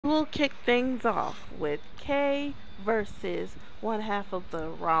We'll kick things off with Kay versus one half of the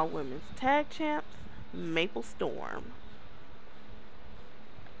Raw Women's Tag Champs, Maple Storm.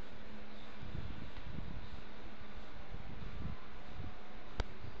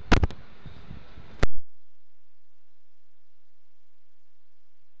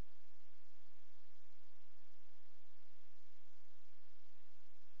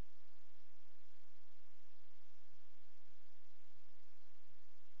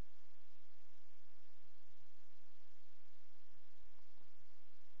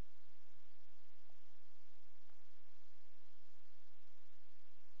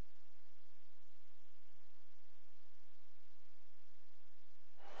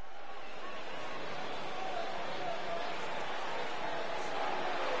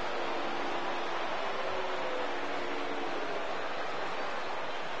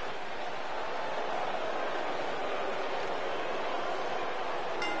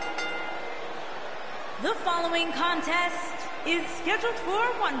 The following contest is scheduled for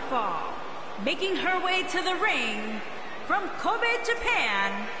one fall. Making her way to the ring from Kobe,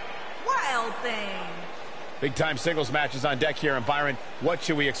 Japan, Wild Thing. Big-time singles matches on deck here. And Byron, what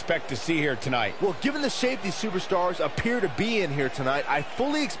should we expect to see here tonight? Well, given the shape these superstars appear to be in here tonight, I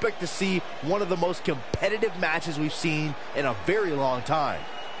fully expect to see one of the most competitive matches we've seen in a very long time.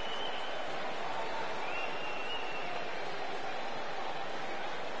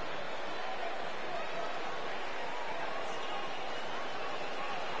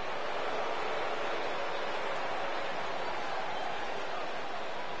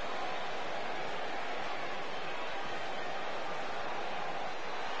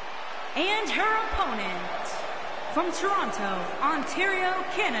 And her opponent, from Toronto, Ontario,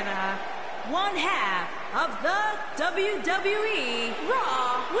 Canada, one half of the WWE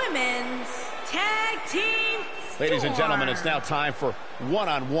Raw Women's Tag Team Storm. Ladies and gentlemen, it's now time for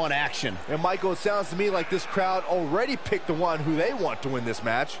one-on-one action. And Michael, it sounds to me like this crowd already picked the one who they want to win this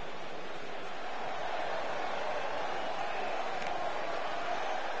match.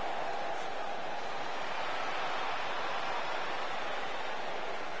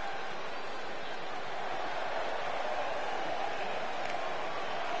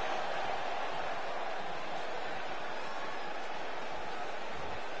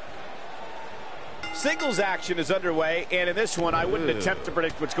 Singles action is underway, and in this one, I wouldn't attempt to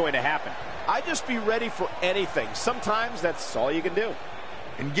predict what's going to happen. I'd just be ready for anything. Sometimes that's all you can do.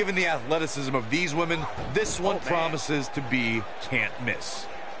 And given the athleticism of these women, this one promises to be can't miss.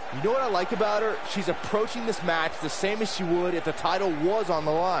 You know what I like about her? She's approaching this match the same as she would if the title was on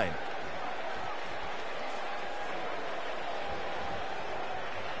the line.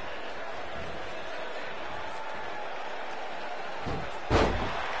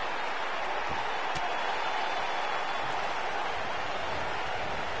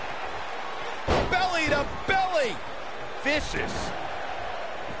 Belly to belly! Vicious.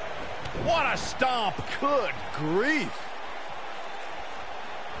 What a stomp! Good grief.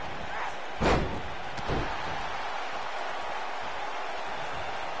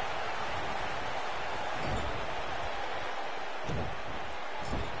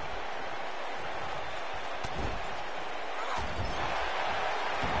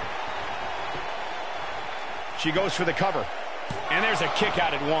 She goes for the cover. And there's a kick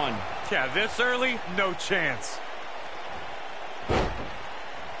out at one. Yeah, this early, no chance.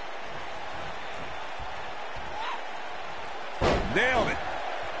 Nailed it.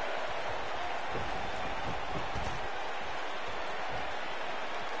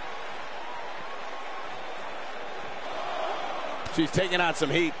 She's taking on some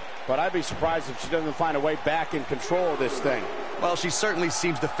heat, but I'd be surprised if she doesn't find a way back in control of this thing. Well, she certainly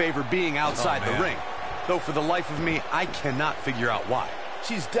seems to favor being outside the ring. Though for the life of me, I cannot figure out why.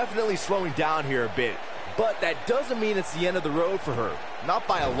 She's definitely slowing down here a bit, but that doesn't mean it's the end of the road for her. Not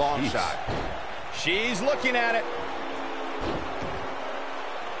by a long shot. She's looking at it.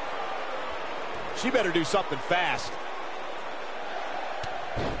 She better do something fast.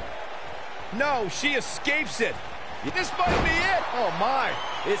 No, she escapes it. This might be it. Oh my,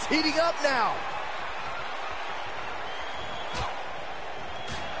 it's heating up now.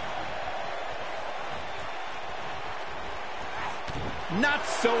 Not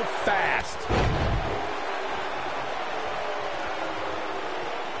so fast.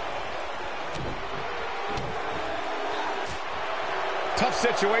 Tough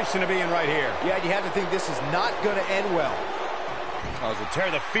situation to be in right here. Yeah, you have to think this is not going to end well. Oh, so tear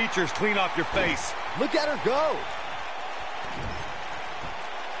the features clean off your face. Look at her go.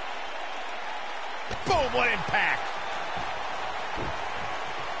 Boom, what impact.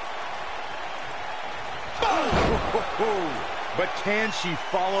 Boom. But can she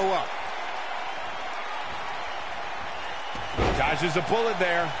follow up? Dodges a bullet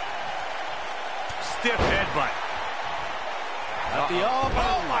there. Stiff headbutt. At the elbow.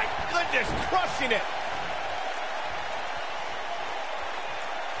 Oh, my goodness, crushing it.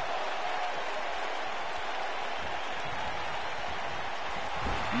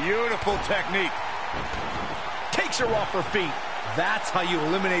 Beautiful technique. Takes her off her feet. That's how you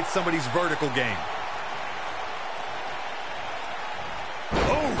eliminate somebody's vertical game.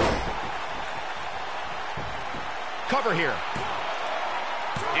 Oh! Cover here.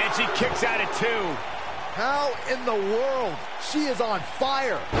 And she kicks out at 2. How in the world? She is on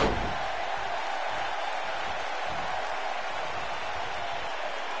fire.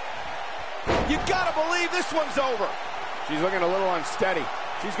 You gotta believe this one's over. She's looking a little unsteady.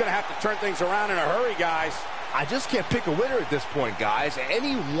 She's gonna have to turn things around in a hurry, guys. I just can't pick a winner at this point, guys.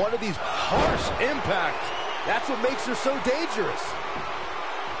 Any one of these harsh impacts, that's what makes her so dangerous.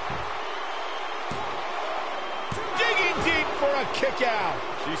 Digging deep for a kick out.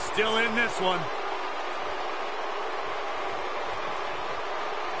 She's still in this one.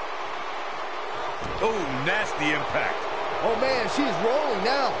 Oh, nasty impact. Oh, man, she's rolling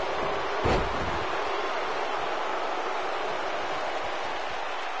now.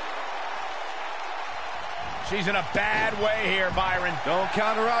 She's in a bad way here, Byron. Don't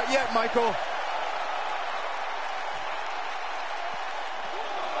count her out yet, Michael.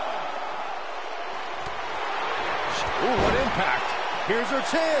 Ooh, what impact. Here's her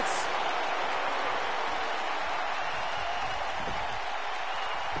chance.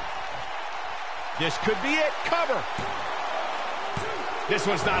 This could be it. Cover. This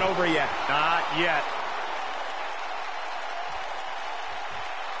one's not over yet. Not yet.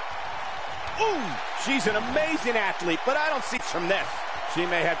 Ooh, she's an amazing athlete, but I don't see from this. She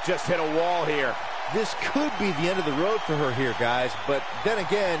may have just hit a wall here. This could be the end of the road for her here, guys. But then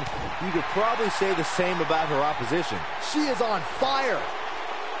again, you could probably say the same about her opposition. She is on fire.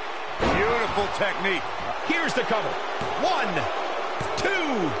 Beautiful technique. Here's the cover. 1, 2,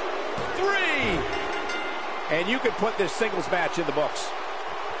 3. And you can put this singles match in the books.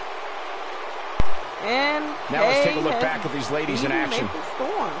 And now let's take a look back at these ladies in action.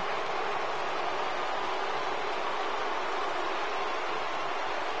 Storm.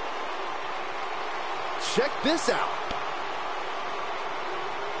 Check this out.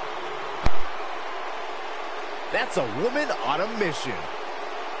 That's a woman on a mission.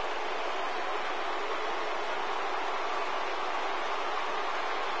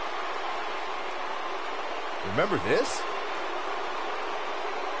 Remember this?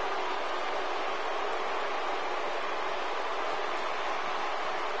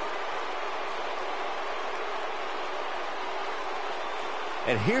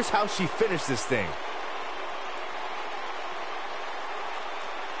 And here's how she finished this thing.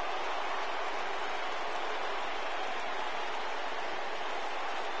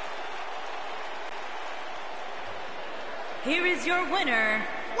 Here is your winner,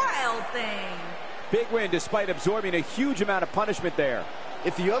 Wild Thing. Big win despite absorbing a huge amount of punishment there.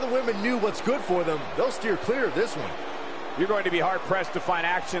 If the other women knew what's good for them, they'll steer clear of this one. You're going to be hard-pressed to find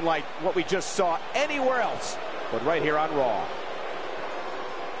action like what we just saw anywhere else, but right here on Raw.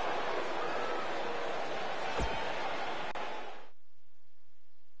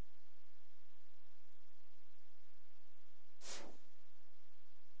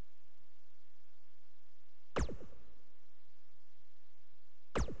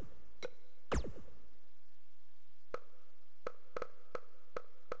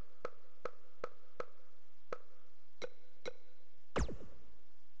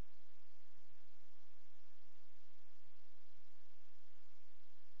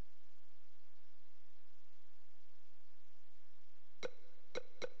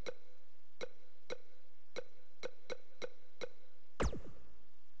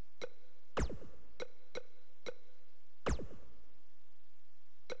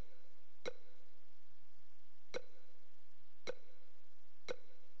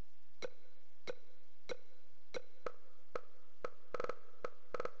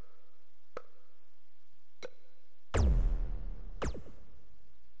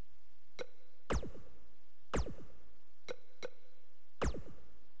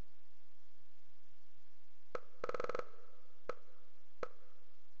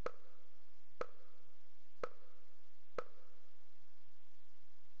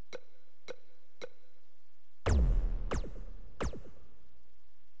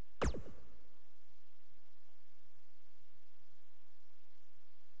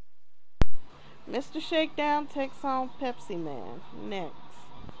 Mr. Shakedown takes on Pepsi Man next.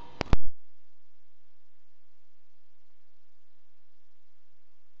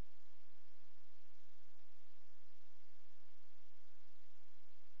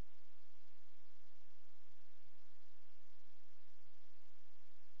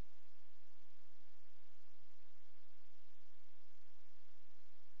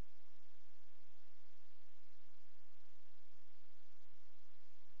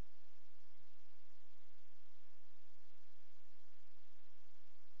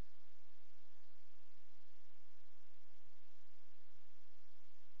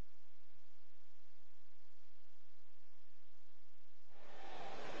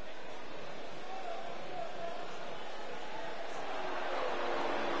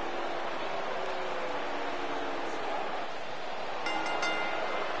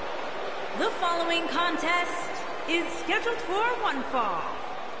 The following contest is scheduled for one fall.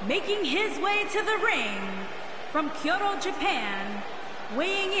 Making his way to the ring from Kyoto, Japan,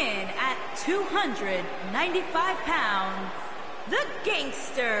 weighing in at 295 pounds, the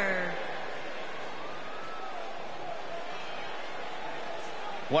Gangster.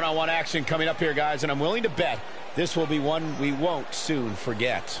 One-on-one action coming up here, guys, and I'm willing to bet this will be one we won't soon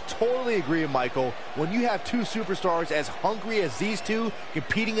forget. Totally agree, Michael. When you have two superstars as hungry as these two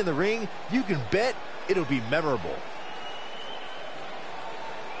competing in the ring, you can bet it'll be memorable.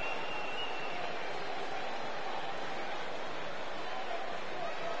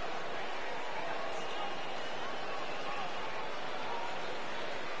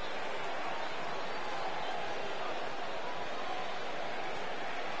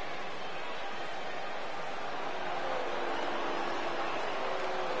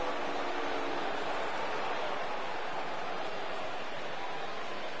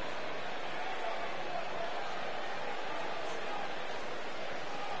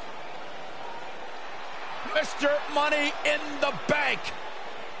 Mr. Money in the Bank.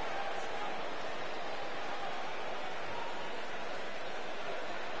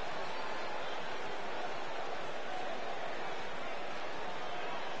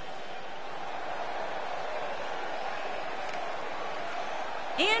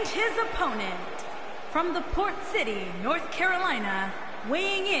 And his opponent, from the Port City, North Carolina,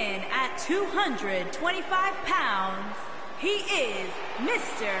 weighing in at 225 pounds, he is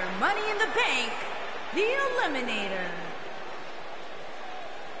Mr. Money in the Bank, the Eliminator.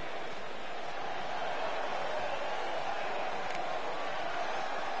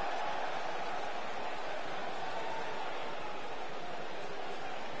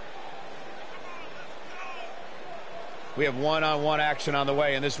 We have one-on-one action on the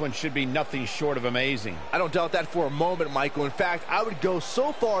way, and this one should be nothing short of amazing. I don't doubt that for a moment, Michael. In fact, I would go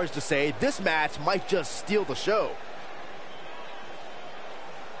so far as to say this match might just steal the show.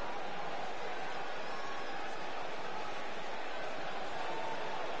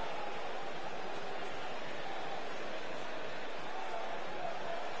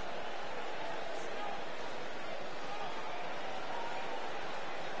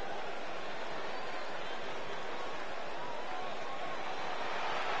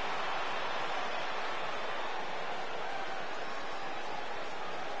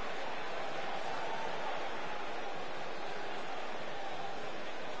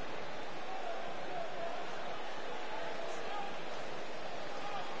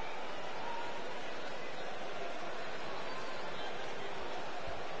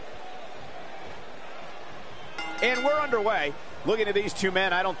 And we're underway. Looking at these two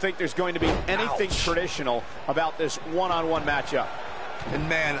men, I don't think there's going to be anything traditional about this one-on-one matchup. And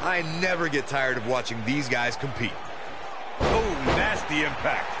man, I never get tired of watching these guys compete. Oh, nasty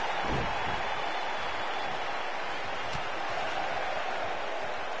impact.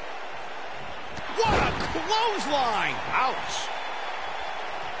 What a clothesline! Ouch!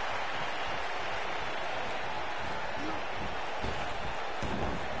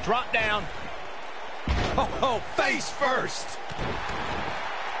 Drop down. Oh, face first.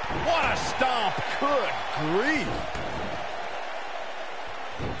 What a stomp. Good grief.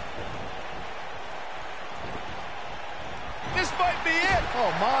 This might be it.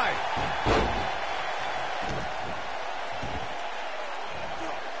 Oh, my.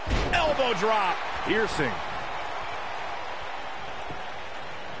 Elbow drop. Piercing.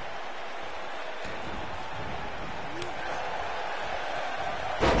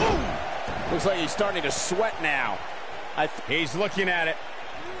 Looks like he's starting to sweat now. He's looking at it.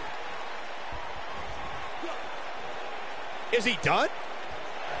 Is he done?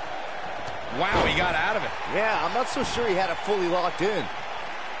 Wow, he got out of it. Yeah, I'm not so sure he had it fully locked in.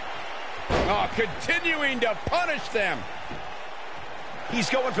 Oh, continuing to punish them. He's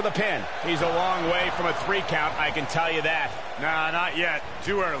going for the pin. He's a long way from a 3 count, I can tell you that. Nah, not yet.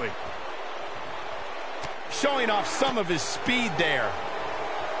 Too early. Showing off some of his speed there.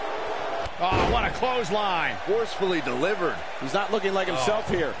 Oh, what a clothesline. Forcefully delivered. He's not looking like himself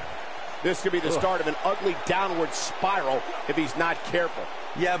here. This could be the start of an ugly downward spiral if he's not careful.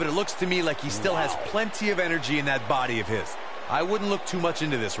 Yeah, but it looks to me like he still has plenty of energy in that body of his. I wouldn't look too much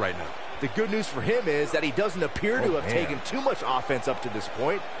into this right now. The good news for him is that he doesn't appear to have taken too much offense up to this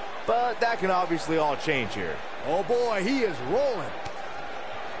point, but that can obviously all change here. Oh boy, he is rolling.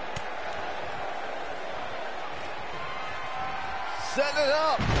 Setting it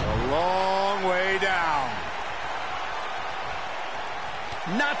up. A long way down.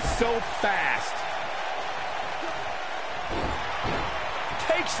 Not so fast.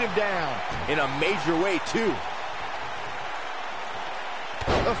 Takes him down in a major way, too.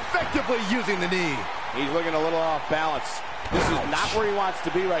 Effectively using the knee. He's looking a little off balance. This is not where he wants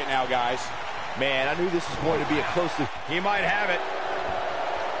to be right now, guys. Man, I knew this was going to be a close... He might have it.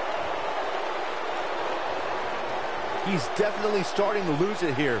 He's definitely starting to lose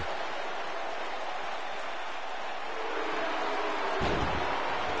it here.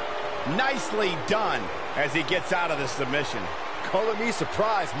 Nicely done as he gets out of the submission. Calling me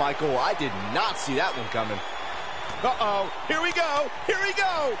surprised, Michael. I did not see that one coming. Uh-oh. Here we go. Here we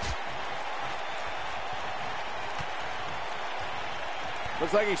go.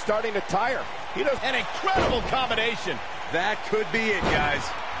 Looks like he's starting to tire. He does an incredible combination. That could be it, guys.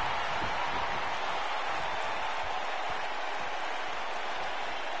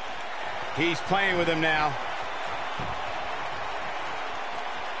 He's playing with him now.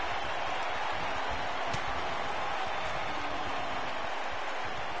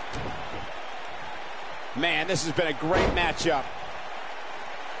 Man, this has been a great matchup.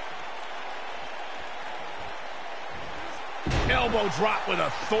 Elbow drop with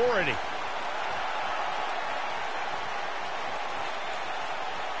authority.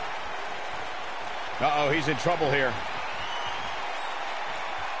 Uh-oh, he's in trouble here.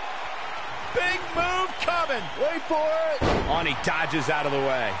 Big move coming. Wait for it. On, he dodges out of the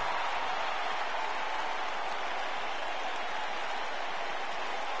way.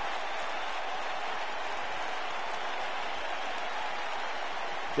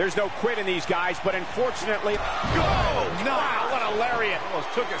 There's no quit in these guys, but unfortunately... Oh, no! Wow, what a lariat.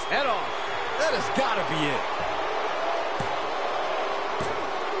 Almost took his head off. That has got to be it.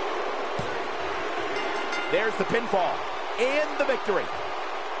 There's the pinfall and the victory.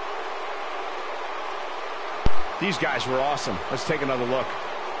 These guys were awesome. Let's take another look.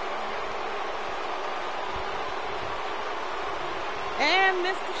 And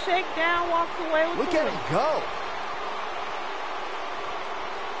Mr. Shakedown walks away with Look the at win. him go.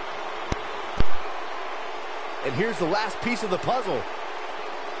 And here's the last piece of the puzzle.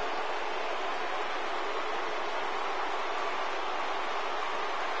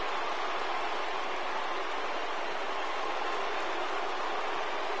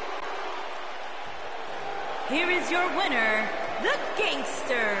 Here is your winner, the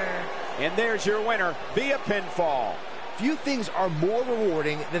Gangster. And there's your winner via pinfall. Few things are more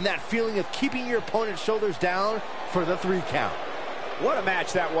rewarding than that feeling of keeping your opponent's shoulders down for the 3 count. What a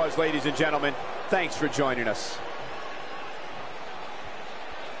match that was, ladies and gentlemen. Thanks for joining us.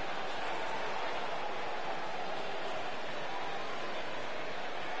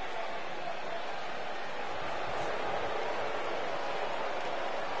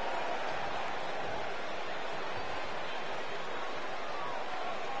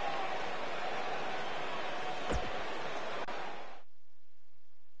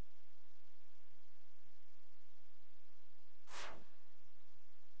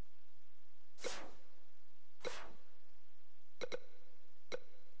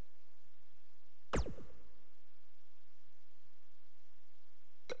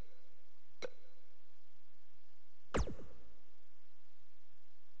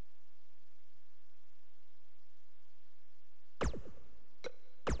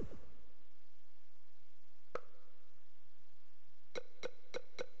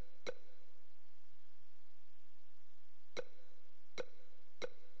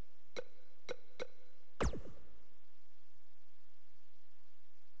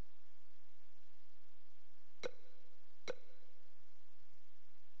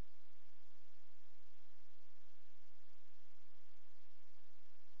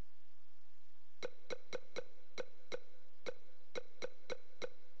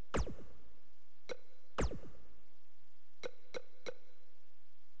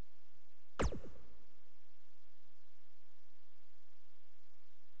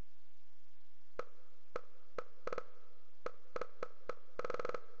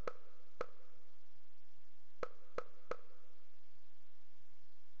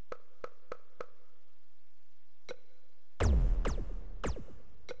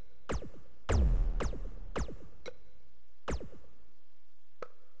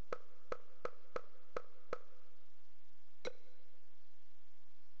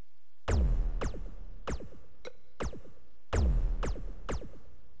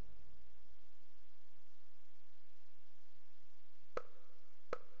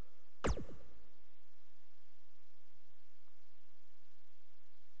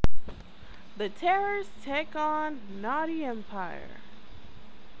 The Terrors take on Naughty Empire.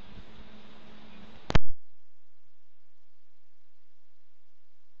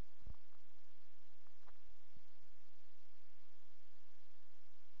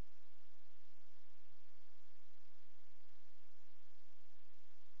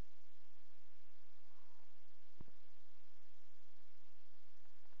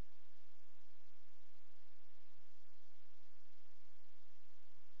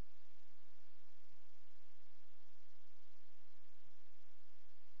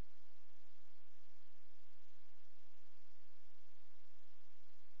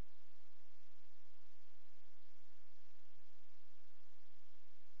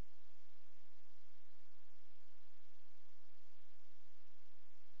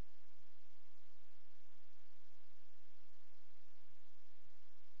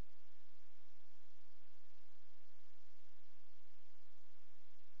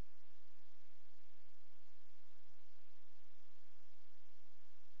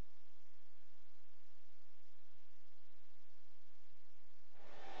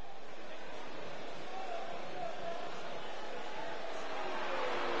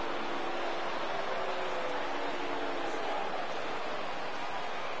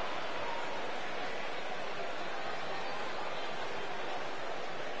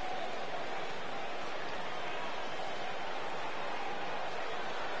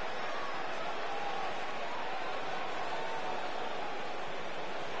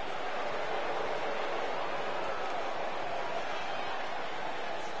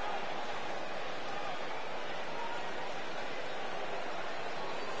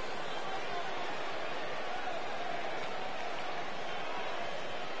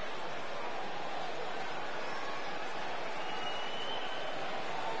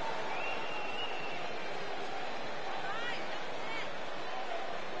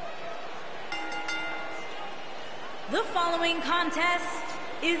 The following contest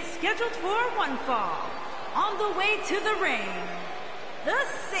is scheduled for one fall. On the way to the ring, the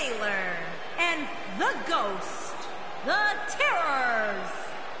Sailor and the Ghost, the Terrors.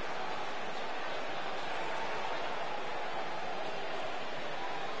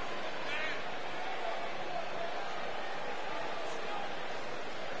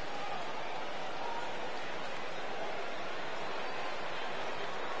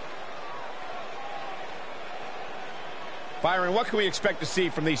 Byron, what can we expect to see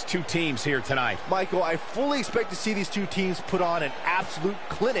from these two teams here tonight? Michael, I fully expect to see these two teams put on an absolute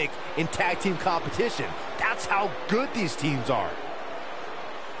clinic in tag team competition. That's how good these teams are.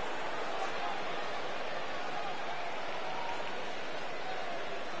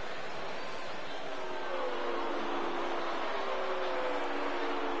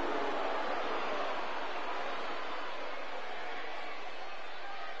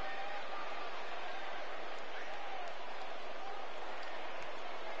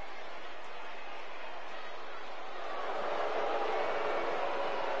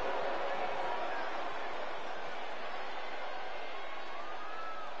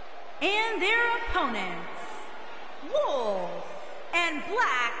 And their opponents, Wolf and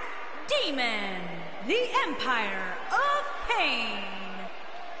Black Demon, the Empire of Pain.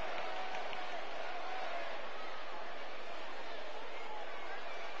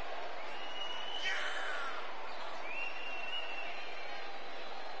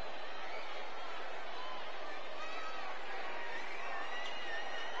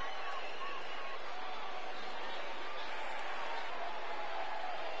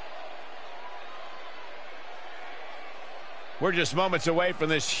 We're just moments away from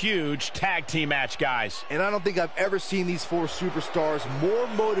this huge tag team match, guys. And I don't think I've ever seen these four superstars more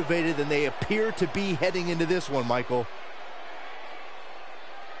motivated than they appear to be heading into this one, Michael.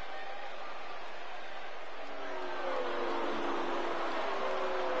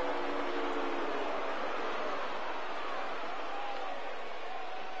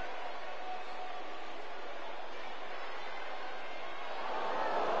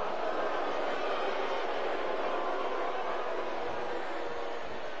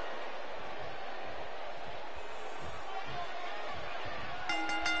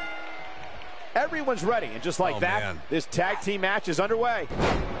 Everyone's ready, and just like that, man. this tag team match is underway.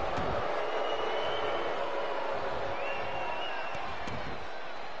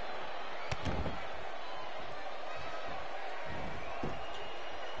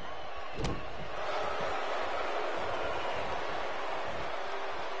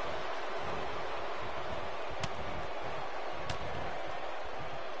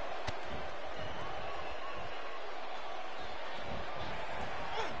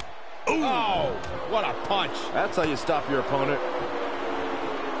 Oh, what a punch. That's how you stop your opponent.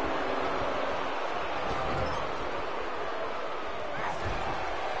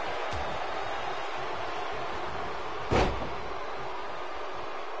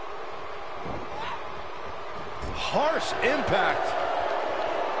 Harsh impact.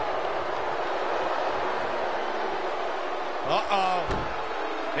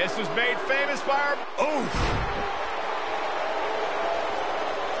 Uh-oh. This was made famous by our... Oof.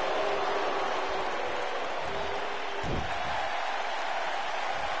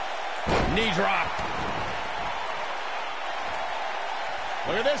 Knee drop.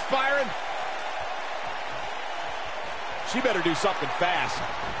 Look at this, Byron. She better do something fast.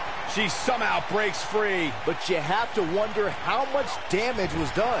 She somehow breaks free. But you have to wonder how much damage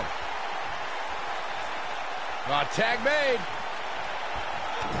was done. Tag made.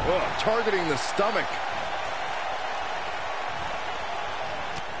 Ugh, targeting the stomach.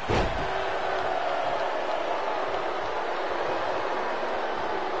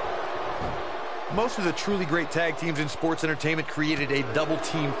 Most of the truly great tag teams in sports entertainment created a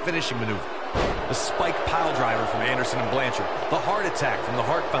double-team finishing maneuver. The spike pile driver from Anderson and Blanchard, the heart attack from the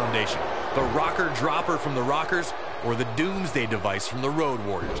Hart Foundation, the rocker dropper from the Rockers, or the Doomsday device from the Road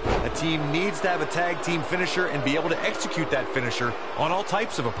Warriors. A team needs to have a tag team finisher and be able to execute that finisher on all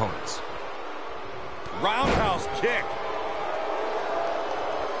types of opponents. Roundhouse kick.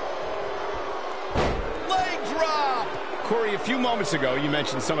 Leg drop. Corey, a few moments ago, you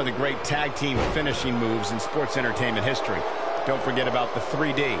mentioned some of the great tag team finishing moves in sports entertainment history. Don't forget about the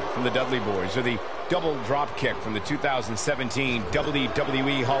 3D from the Dudley Boys, or the double drop kick from the 2017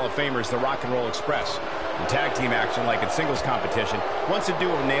 WWE Hall of Famers, the Rock and Roll Express. In tag team action, like in singles competition, once a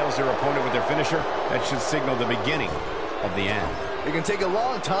duo nails their opponent with their finisher, that should signal the beginning of the end. It can take a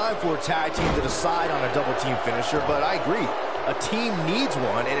long time for a tag team to decide on a double team finisher, but I agree. A team needs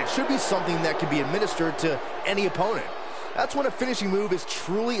one, and it should be something that can be administered to any opponent. That's when a finishing move is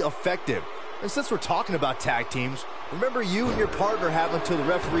truly effective. And since we're talking about tag teams, remember you and your partner have until the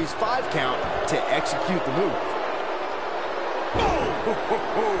referee's 5 count to execute the move.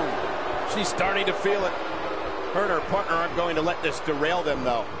 Oh! She's starting to feel it. Her and her partner aren't going to let this derail them,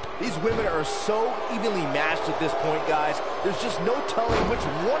 though. These women are so evenly matched at this point, guys. There's just no telling which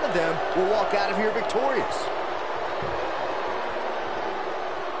one of them will walk out of here victorious.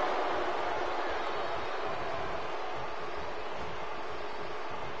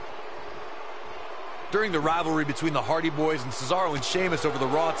 During the rivalry between the Hardy Boys and Cesaro and Sheamus over the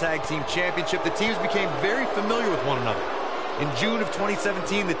Raw Tag Team Championship, the teams became very familiar with one another. In June of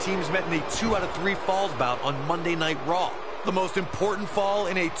 2017, the teams met in a 2 out of 3 falls bout on Monday Night Raw. The most important fall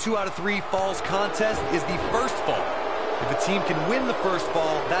in a 2 out of 3 falls contest is the first fall. If a team can win the first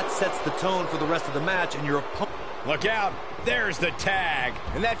fall, that sets the tone for the rest of the match, and your opponent... Look out, there's the tag.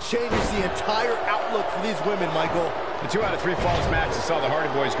 And that changes the entire outlook for these women, Michael. The 2 out of 3 falls match that saw the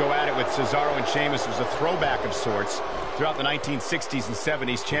Hardy Boys go at it with Cesaro and Sheamus was a throwback of sorts. Throughout the 1960s and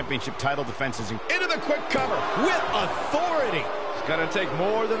 70s, championship title defenses... Into the quick cover with authority. It's going to take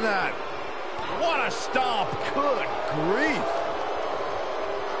more than that. What a stomp. Good grief.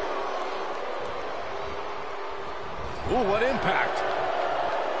 Ooh, what impact.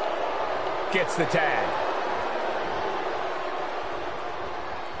 Gets the tag.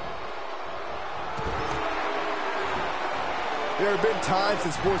 There have been times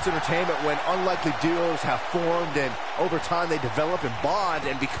in sports entertainment when unlikely duos have formed, and over time they develop and bond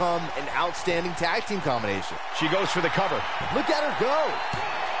and become an outstanding tag team combination. She goes for the cover. Look at her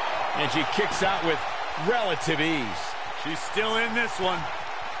go. And she kicks out with relative ease. She's still in this one.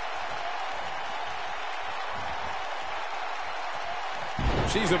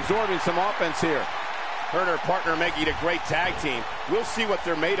 She's absorbing some offense here. Her and her partner making a great tag team. We'll see what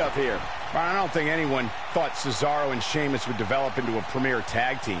they're made of here. But I don't think anyone thought Cesaro and Sheamus would develop into a premier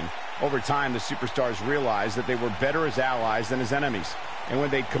tag team. Over time, the superstars realized that they were better as allies than as enemies. And when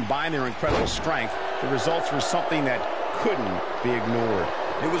they combined their incredible strength, the results were something that couldn't be ignored.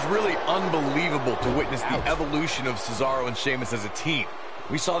 It was really unbelievable to witness the evolution of Cesaro and Sheamus as a team.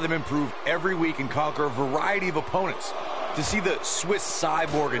 We saw them improve every week and conquer a variety of opponents. To see the Swiss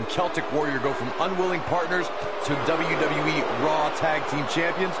Cyborg and Celtic Warrior go from unwilling partners to WWE Raw Tag Team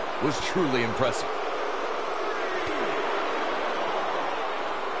Champions was truly impressive.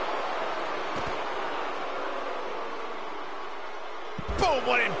 Boom,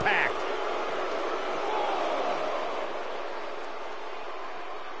 what impact!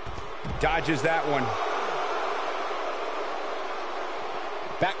 Dodges that one.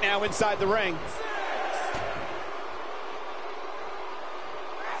 Back now inside the ring.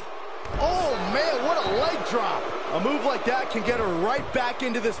 Oh, man, what a leg drop. A move like that can get her right back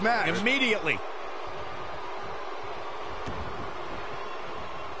into this match. Immediately.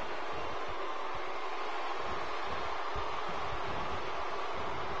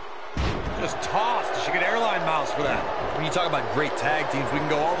 Just tossed. She get airline miles for that. When you talk about great tag teams, we can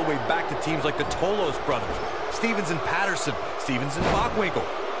go all the way back to teams like the Tolos brothers, Stevens and Patterson, Stevens and Bockwinkel,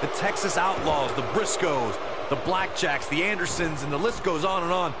 the Texas Outlaws, the Briscoes, the Blackjacks, the Andersons, and the list goes on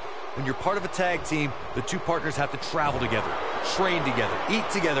and on. When you're part of a tag team, the two partners have to travel together, train together, eat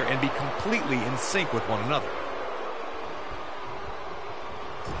together, and be completely in sync with one another.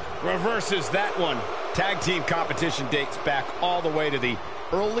 Reverses that one. Tag team competition dates back all the way to the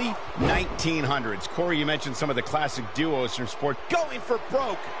early 1900s. Corey, you mentioned some of the classic duos from sport. Going for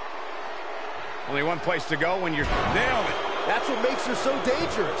broke. Only one place to go when you're... Nailed it. That's what makes her so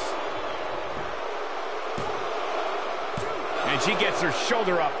dangerous. And she gets her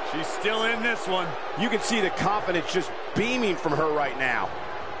shoulder up. She's still in this one. You can see the confidence just beaming from her right now.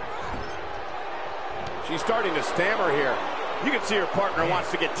 She's starting to stammer here. You can see her partner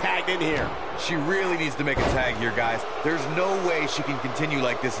wants to get tagged in here. She really needs to make a tag here, guys. There's no way she can continue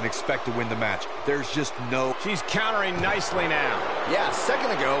like this and expect to win the match. There's just no... She's countering nicely now. Yeah, a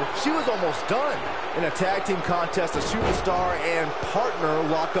second ago, she was almost done. In a tag team contest, a superstar and partner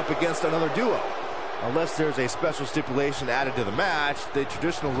lock up against another duo. Unless there's a special stipulation added to the match, the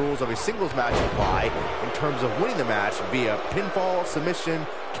traditional rules of a singles match apply in terms of winning the match via pinfall, submission,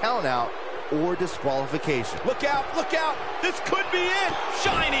 countout, or disqualification. Look out, look out. This could be it.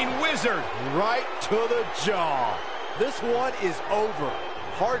 Shining Wizard. Right to the jaw. This one is over.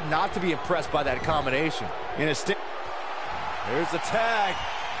 Hard not to be impressed by that combination. Here's the tag.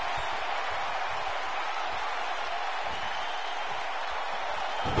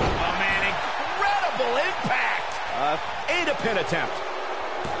 Oh, man, incredible impact. Ain't a pin attempt.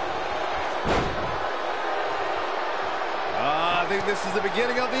 I think this is the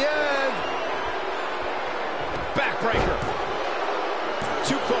beginning of the end. Backbreaker.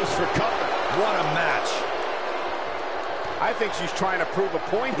 Too close for cover. What a match. I think she's trying to prove a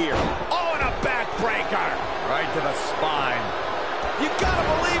point here. Oh, and a backbreaker. Right to the spine. You gotta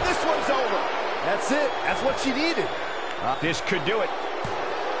believe this one's over. That's it. That's what she needed. This could do it.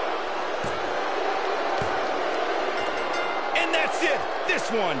 And that's it. This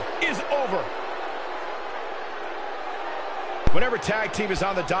one is over. Whenever tag team is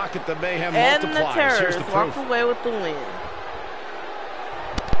on the docket, the mayhem And multiplies. the Here's Turks the walk proof. away with the win.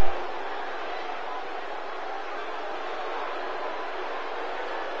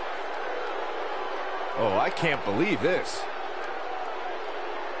 Oh, I can't believe this.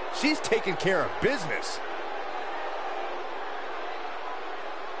 She's taking care of business.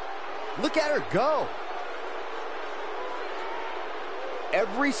 Look at her go.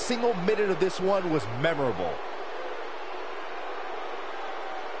 Every single minute of this one was memorable.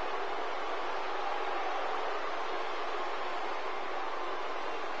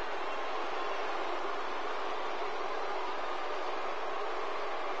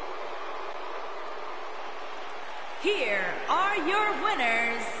 Here are your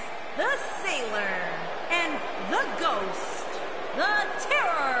winners, the Sailor and the Ghost, the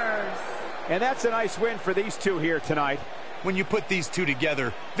Terrors. And that's a nice win for these two here tonight. When you put these two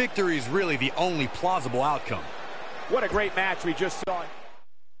together, victory is really the only plausible outcome. What a great match we just saw.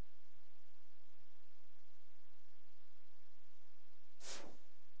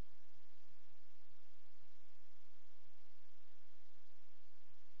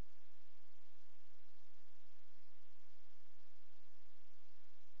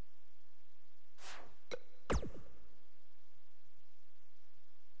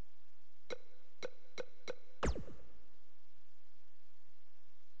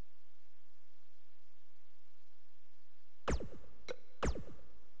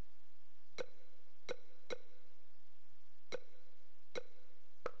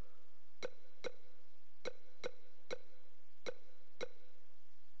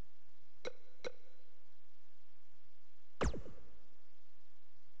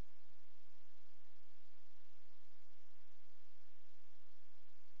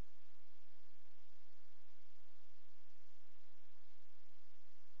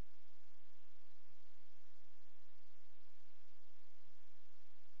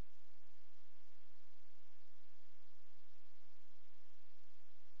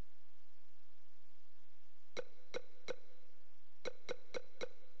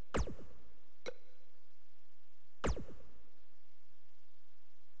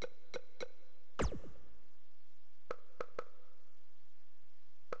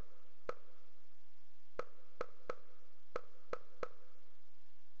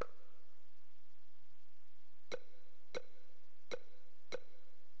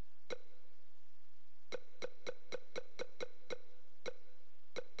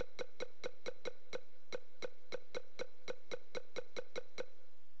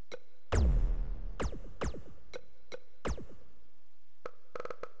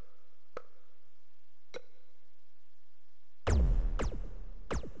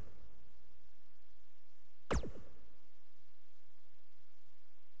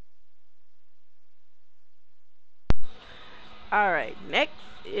 Alright, next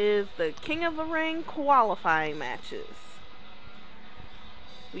is the King of the Ring qualifying matches.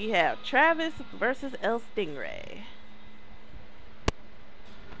 We have Travis versus El Stingray.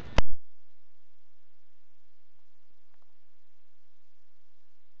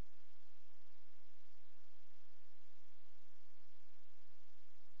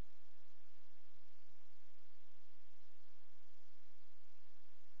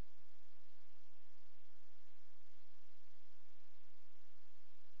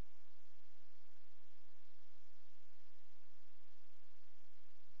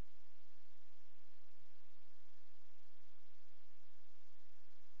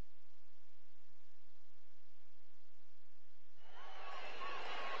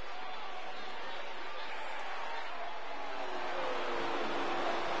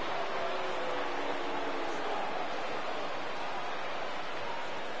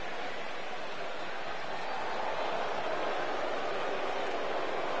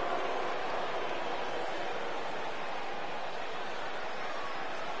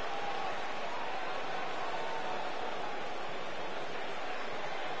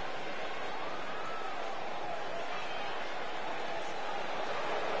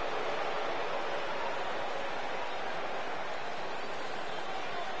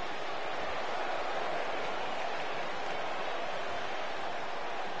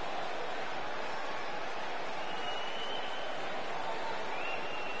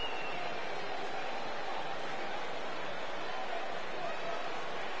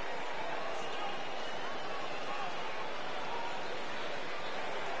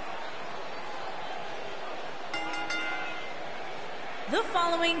 The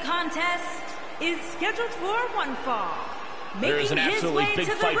following contest is scheduled for one fall. There's an absolutely big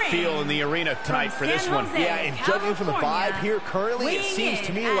fight feel in the arena tonight for this one. Yeah, and judging from the vibe here currently, it seems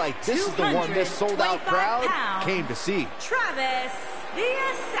to me like this is the one this sold-out crowd came to see. Travis, the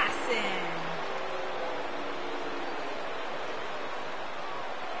Assassin.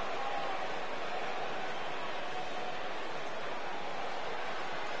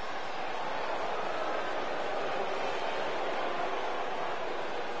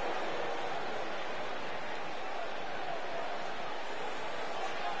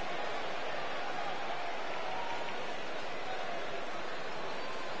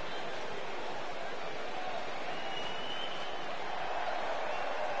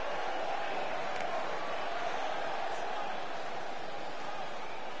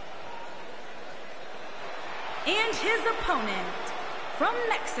 And his opponent, from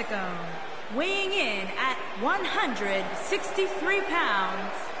Mexico, weighing in at 163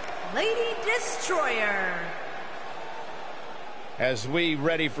 pounds, Lady Destroyer. As we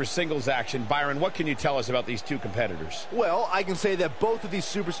ready for singles action, Byron, what can you tell us about these two competitors? Well, I can say that both of these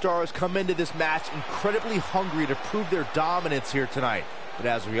superstars come into this match incredibly hungry to prove their dominance here tonight. But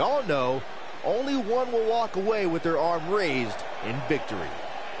as we all know, only one will walk away with their arm raised in victory.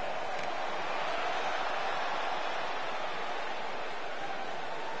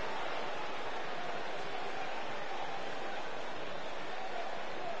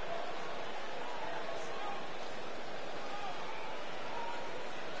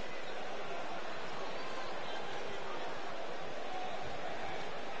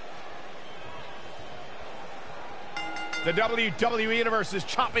 The WWE Universe is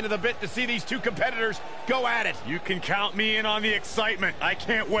chomping to the bit to see these two competitors go at it. You can count me in on the excitement. I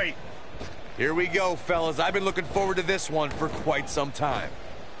can't wait. Here we go, fellas. I've been looking forward to this one for quite some time.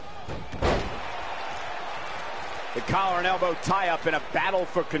 The collar and elbow tie-up in a battle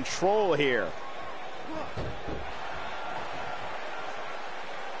for control here.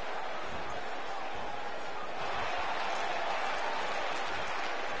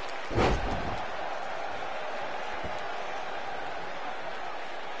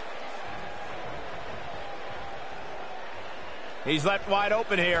 He's left wide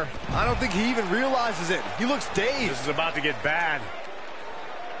open here. I don't think he even realizes it. He looks dazed. This is about to get bad.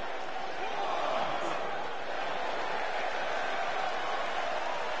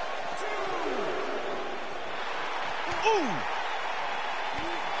 Ooh!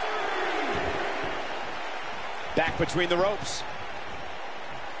 Back between the ropes.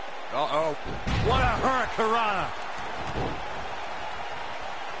 Uh-oh. What a hurricanrana.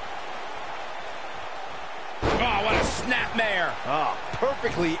 Oh, what a snapmare. Oh,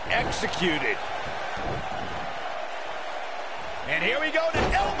 perfectly executed. And here we go to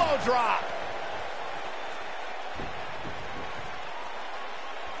elbow drop.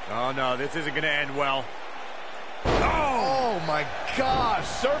 Oh, no, this isn't going to end well. Oh, my gosh.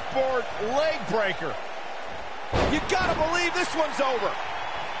 Surfboard leg breaker. You gotta believe this one's over.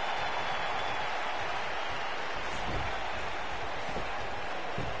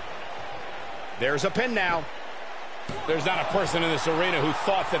 There's a pin now. There's not a person in this arena who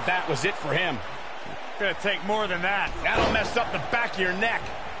thought that that was it for him. It's going to take more than that. That'll mess up the back of your neck.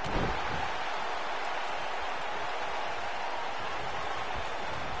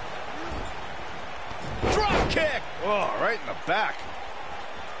 Drop kick. Oh, right in the back.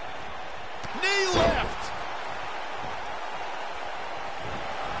 Knee lift.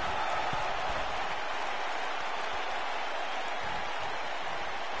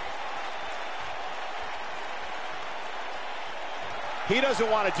 He doesn't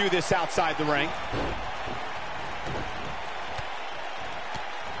want to do this outside the ring.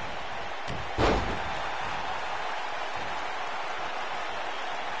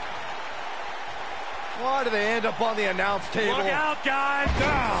 Why do they end up on the announce table? Look out, guys.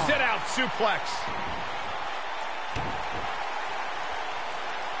 Down. Sit out suplex.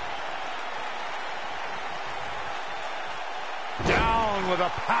 Down with a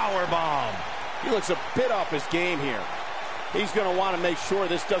power bomb. He looks a bit off his game here. He's going to want to make sure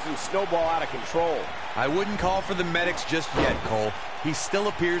this doesn't snowball out of control. I wouldn't call for the medics just yet, Cole. He still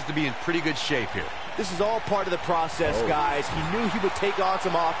appears to be in pretty good shape here. This is all part of the process, guys. He knew he would take on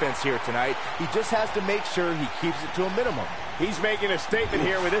some offense here tonight. He just has to make sure he keeps it to a minimum. He's making a statement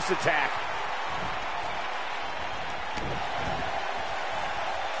here with this attack.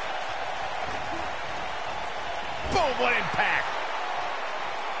 Boom, what impact.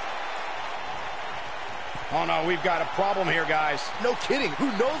 Oh, no, we've got a problem here, guys. No kidding. Who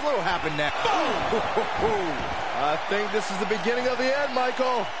knows what will happen next? I think this is the beginning of the end,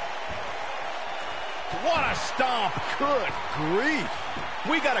 Michael. What a stomp. Good grief.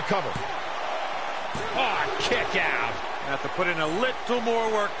 We got to cover. Oh, kick out. Have to put in a little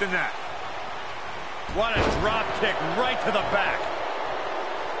more work than that. What a drop kick right to the back.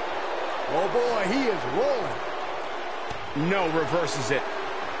 Oh, boy, he is rolling. No, reverses it.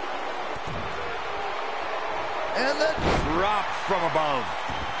 And the Drop from above.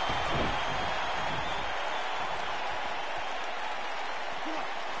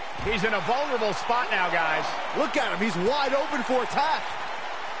 He's in a vulnerable spot now, guys. look at him. He's wide open for attack.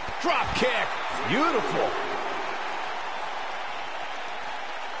 Drop kick. Beautiful.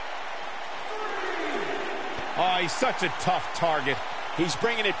 Oh, he's such a tough target. He's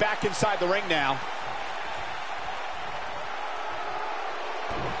bringing it back inside the ring now.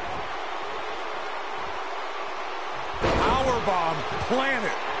 Powerbomb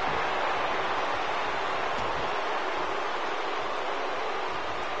planted.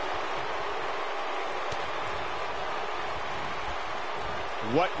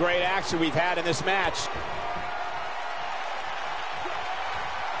 What great action we've had in this match.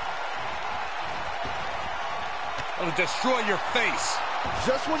 It'll destroy your face.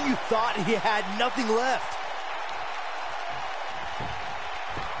 Just when you thought he had nothing left.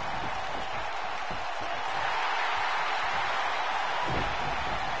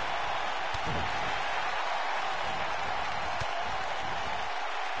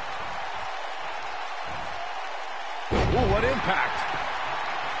 Ooh, what impact.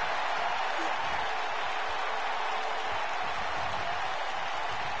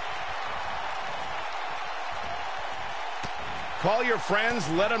 Call your friends,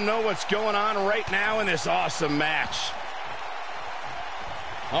 let them know what's going on right now in this awesome match.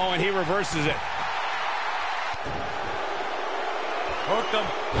 Oh, and he reverses it. Hooked him.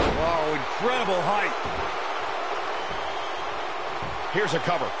 Wow, incredible height. Here's a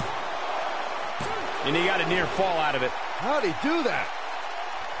cover. And he got a near fall out of it. How'd he do that?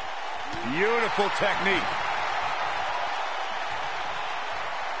 Beautiful technique.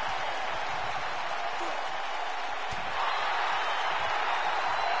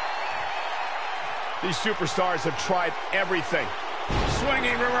 These superstars have tried everything.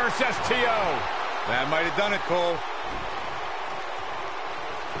 Swinging reverse STO. That might have done it, Cole.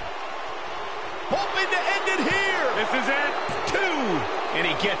 Hoping to end it here. This is it. 2. And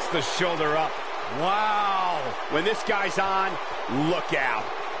he gets the shoulder up. Wow. When this guy's on, look out.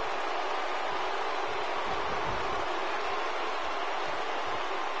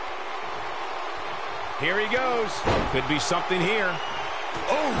 Here he goes. Could be something here.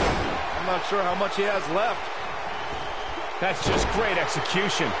 Oh, I'm not sure how much he has left. That's just great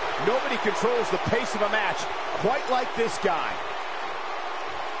execution. Nobody controls the pace of a match quite like this guy.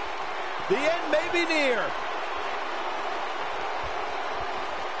 The end may be near.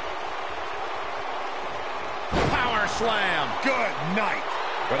 Power slam. Good night.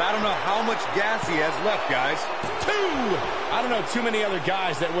 But I don't know how much gas he has left, guys. 2. I don't know too many other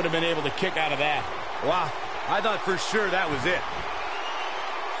guys that would have been able to kick out of that. Wow, I thought for sure that was it.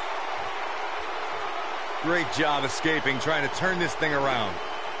 Great job escaping, trying to turn this thing around.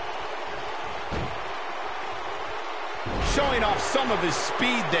 Showing off some of his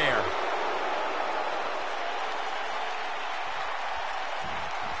speed there.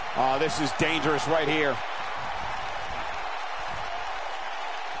 Oh, this is dangerous right here.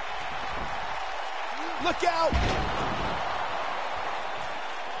 Look out!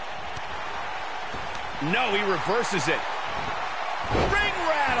 No, he reverses it. Ring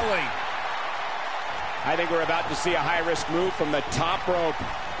rattling. I think we're about to see a high-risk move from the top rope.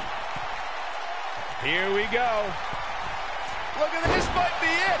 Here we go. Look at this, might be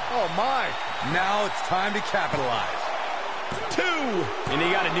it. Oh, my. Now it's time to capitalize. 2. And he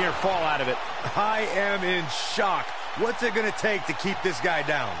got a near fall out of it. I am in shock. What's it going to take to keep this guy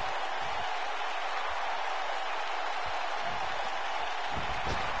down?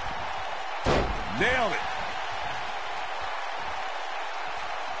 Nailed it.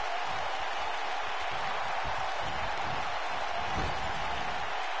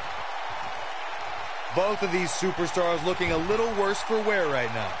 Both of these superstars looking a little worse for wear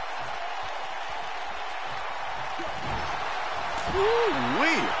right now.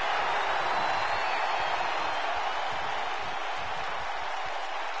 Woo-wee.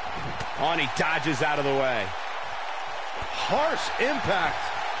 Oh, and he dodges out of the way. Harsh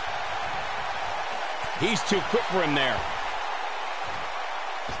impact. He's too quick for him there.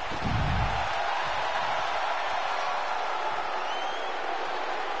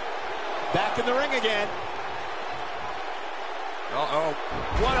 Back in the ring again. Uh-oh.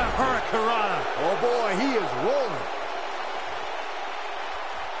 What a hurricanrana. Oh, boy, he is rolling.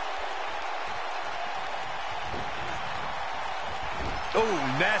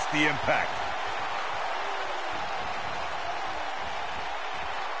 Oh, nasty impact.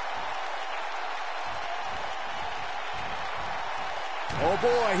 Oh,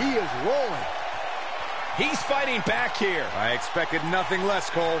 boy, he is rolling. He's fighting back here. I expected nothing less,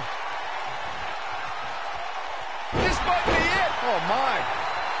 Cole. This might be it. Oh, my.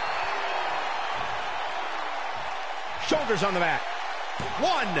 Shoulders on the mat.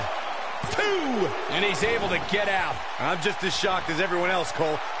 1, 2. And he's able to get out. I'm just as shocked as everyone else,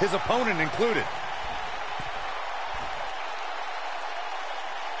 Cole, his opponent included.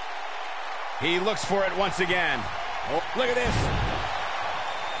 He looks for it once again. Oh, look at this.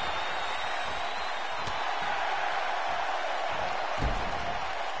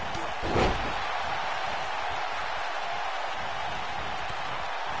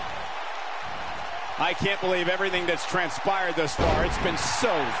 I can't believe everything that's transpired thus far. It's been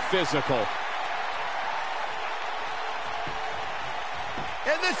so physical.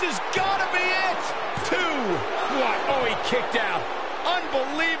 And this has got to be it. 2. What? Oh, he kicked out.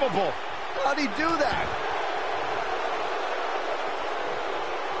 Unbelievable. How'd he do that?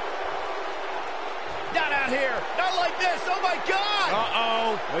 Not out here. Not like this. Oh, my God.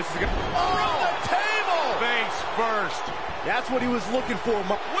 Uh-oh. This is gonna... Through the table. Face first. That's what he was looking for. Will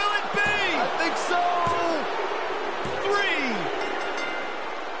it be? I think so.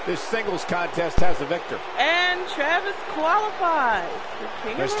 3. This singles contest has a victor. And Travis qualifies for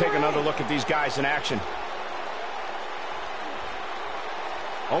King Let's of the take Ring. another look at these guys in action.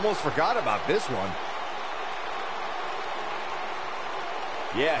 Almost forgot about this one.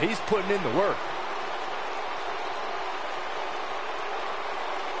 Yeah, he's putting in the work.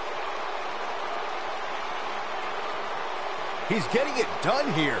 He's getting it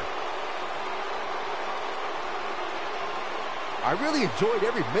done here. I really enjoyed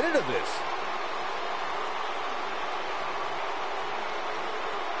every minute of this.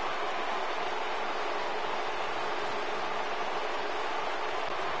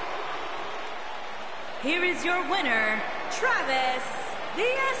 Here is your winner, Travis the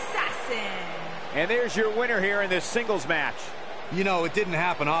Assassin. And there's your winner here in this singles match. You know, it didn't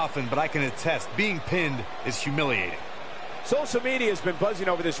happen often, but I can attest, being pinned is humiliating. Social media has been buzzing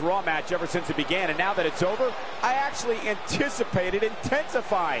over this Raw match ever since it began, and now that it's over, I actually anticipate it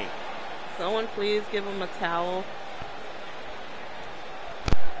intensifying. Someone please give him a towel.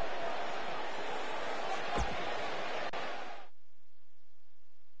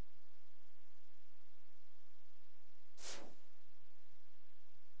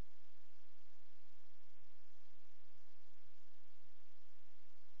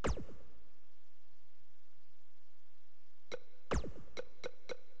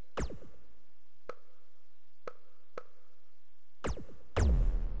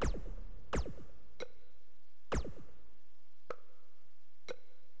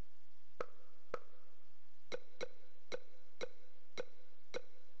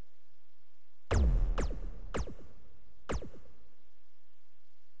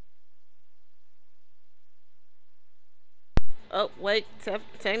 Oh, wait.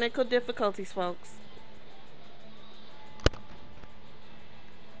 Technical difficulties, folks.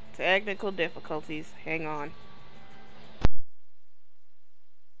 Technical difficulties. Hang on.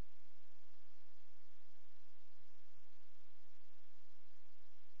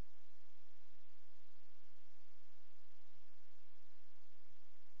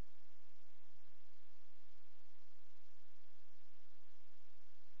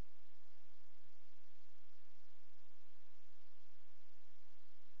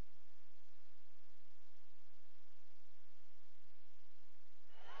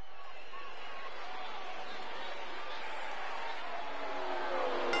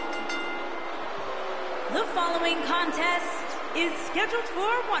 The following contest is scheduled for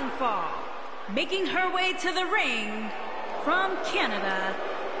one fall. Making her way to the ring from Canada,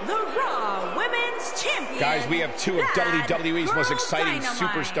 the Raw Women's Champion. Guys, we have two of Bad WWE's most Girl exciting Dynamite.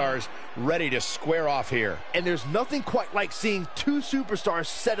 superstars ready to square off here. And there's nothing quite like seeing two superstars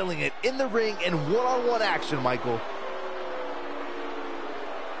settling it in the ring in one-on-one action, Michael.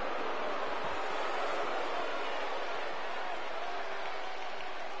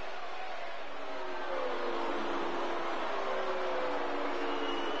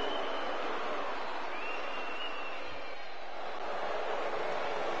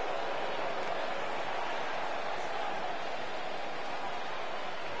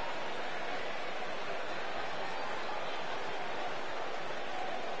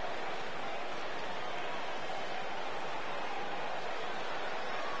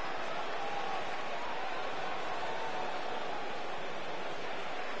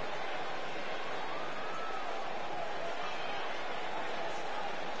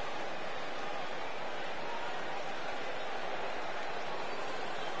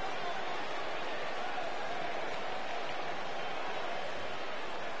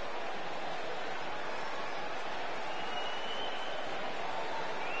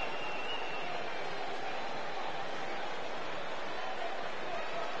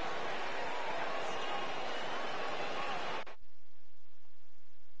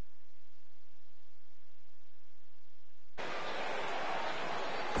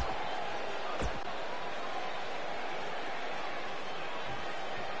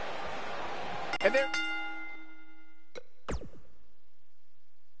 And there...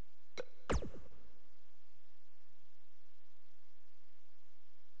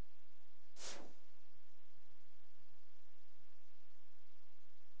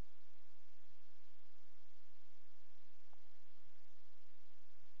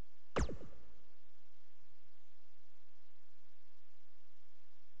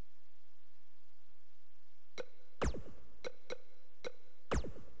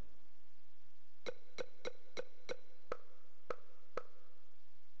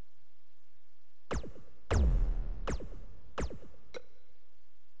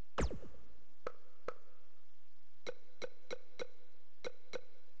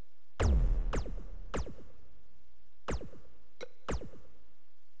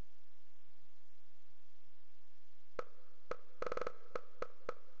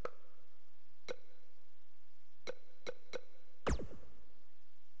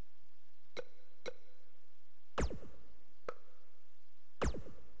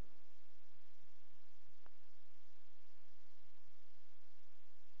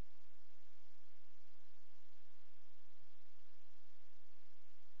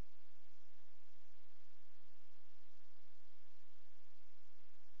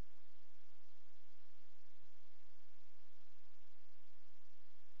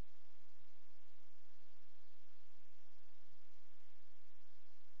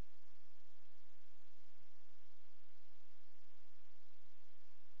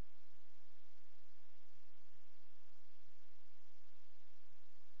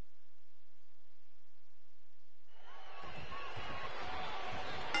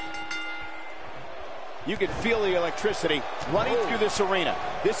 You can feel the electricity running through this arena.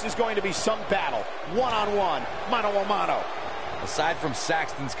 This is going to be some battle. One-on-one, mano-a-mano. Aside from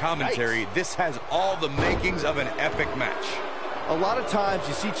Saxton's commentary, this has all the makings of an epic match. A lot of times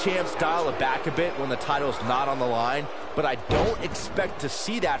you see champs dial it back a bit when the title's not on the line, but I don't expect to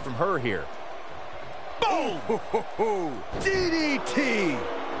see that from her here. Boom! DDT!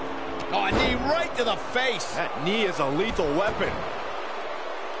 Oh, a knee right to the face. That knee is a lethal weapon.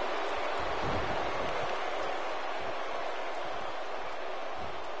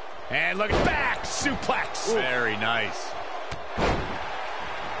 And look at back suplex. Ooh. Very nice.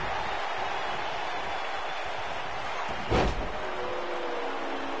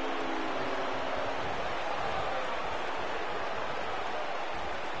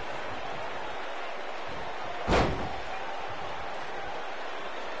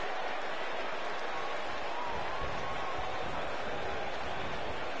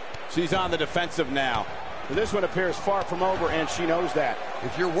 She's on the defensive now. This one appears far from over, and she knows that.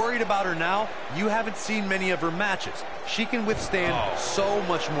 If you're worried about her now, you haven't seen many of her matches. She can withstand so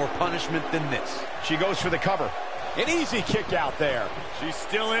much more punishment than this. She goes for the cover. An easy kick out there. She's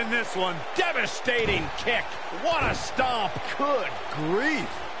still in this one. Devastating kick. What a stomp. Good grief.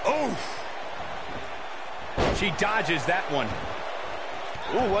 Oof. She dodges that one.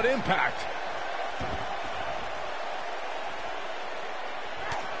 Ooh, what impact.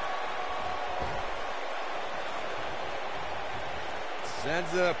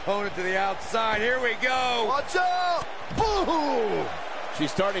 Sends the opponent to the outside. Here we go. Watch out! Boom!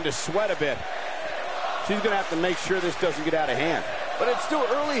 She's starting to sweat a bit. She's going to have to make sure this doesn't get out of hand. But it's still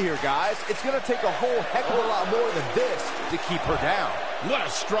early here, guys. It's going to take a whole heck of a lot more than this to keep her down. What a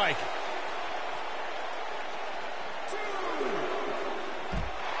strike.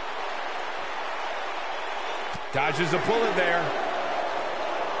 Dodges a bullet there.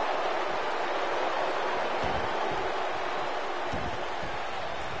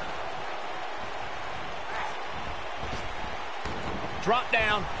 Drop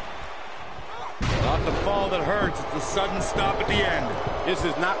down. Not the fall that hurts, it's the sudden stop at the end. This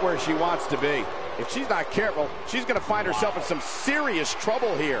is not where she wants to be. If she's not careful, she's going to find herself in some serious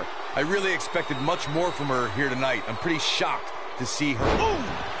trouble here. I really expected much more from her here tonight. I'm pretty shocked to see her. Boom!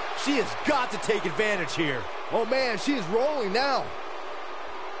 She has got to take advantage here. Oh, man, she is rolling now.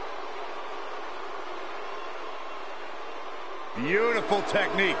 Beautiful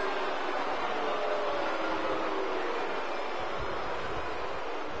technique.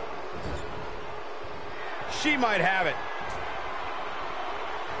 She might have it.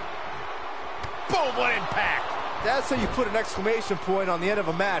 Boom, what impact. That's how you put an exclamation point on the end of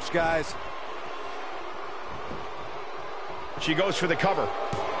a match, guys. She goes for the cover.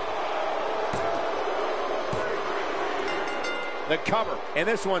 The cover, and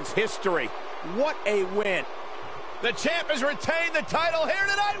this one's history. What a win. The champ has retained the title here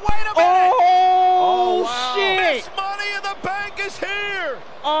tonight. Wait a minute. Oh, wow. shit. This Money in the Bank is here.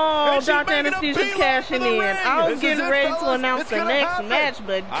 Oh, And she's Dr. making a Anesthesia's beeline cashing for the in. ring. I was This is getting it, ready fellas. to announce It's the gonna next happen. match,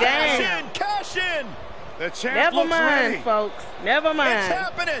 but Cash damn. in, cash cash in. The champ Never looks mind, ready. folks. Never mind. It's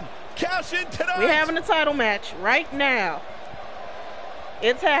happening. Cash in tonight. We're having a title match right now.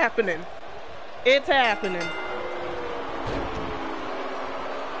 It's happening. It's happening.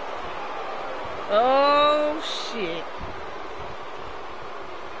 Oh, shit.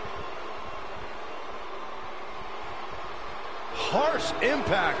 Harsh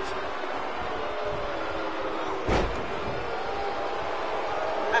impact.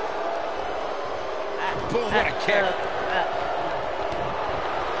 Boom, what a kick.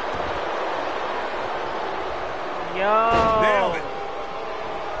 Nailed Yo. it.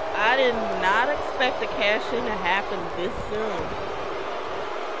 I did not expect the cash-in to happen this soon.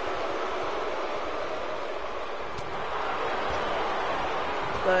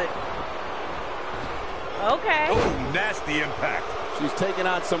 But, okay. Oh, nasty impact. She's taking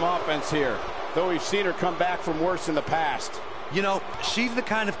on some offense here, though we've seen her come back from worse in the past. You know, she's the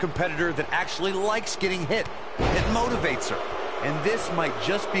kind of competitor that actually likes getting hit. It motivates her. And this might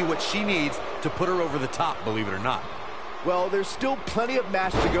just be what she needs to put her over the top, believe it or not. Well, there's still plenty of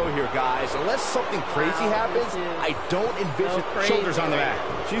match to go here, guys. Unless something crazy happens, I don't envision... Shoulders on the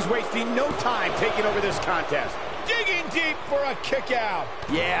mat. She's wasting no time taking over this contest. Digging deep for a kick out.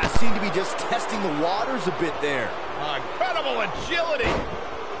 Yeah, seem to be just testing the waters a bit there. Incredible agility.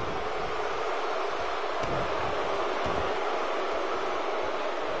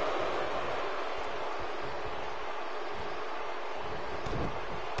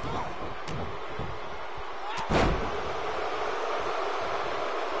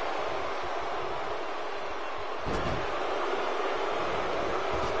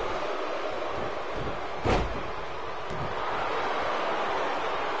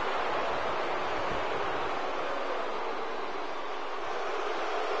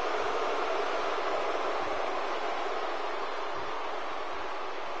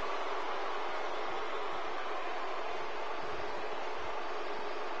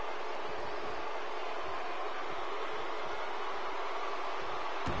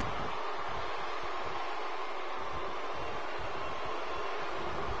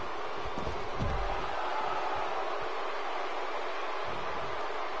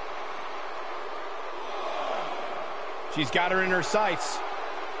 She's got her in her sights.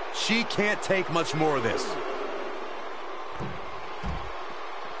 She can't take much more of this.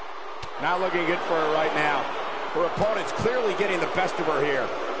 Not looking good for her right now. Her opponent's clearly getting the best of her here.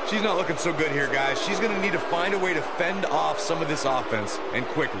 She's not looking so good here, guys. She's going to need to find a way to fend off some of this offense, and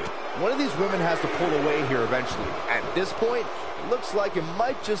quickly. One of these women has to pull away here eventually. At this point, it looks like it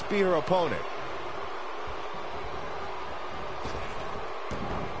might just be her opponent.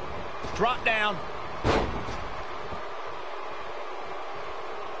 Drop down.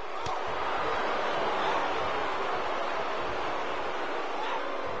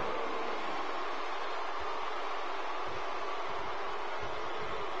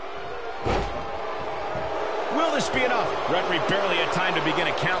 Will this be enough? Referee barely had time to begin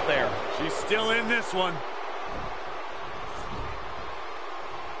a count there. She's still in this one.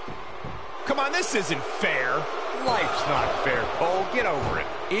 Come on, this isn't fair. Life's not fair, Cole. Get over it.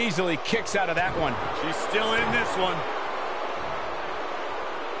 Easily kicks out of that one. She's still in this one.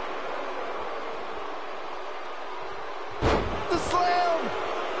 The slam!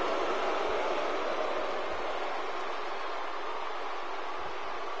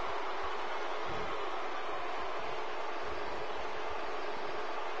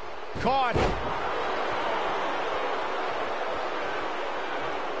 Caught.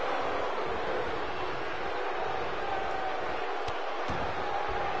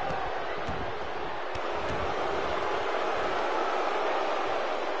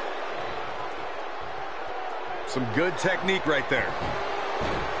 Some good technique right there.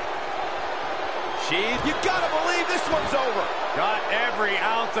 You gotta believe this one's over. Got every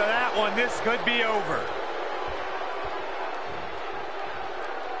ounce of that one. This could be over.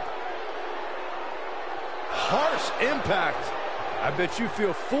 Harsh impact. I bet you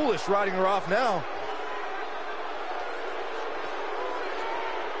feel foolish riding her off now.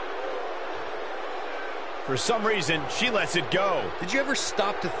 For some reason, she lets it go. Did you ever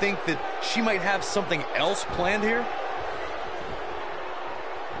stop to think that she might have something else planned here?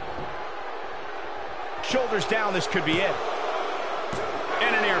 Shoulders down, this could be it.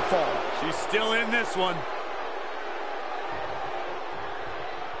 And an air fall. She's still in this one.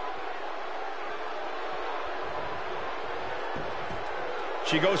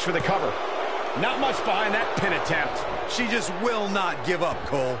 She goes for the cover. Not much behind that pin attempt. She just will not give up,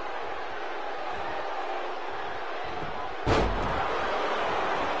 Cole.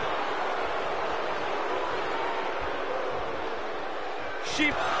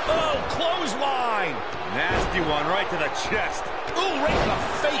 Oh, clothesline. Nasty one right to the chest. Ooh, right in the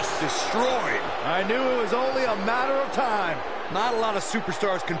face. Destroyed. I knew it was only a matter of time. Not a lot of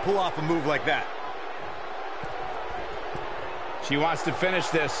superstars can pull off a move like that. She wants to finish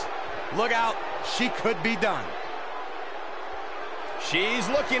this. Look out. She could be done. She's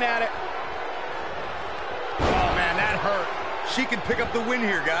looking at it. Oh, man, that hurt. She can pick up the win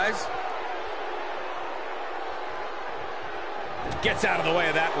here, guys. Gets out of the way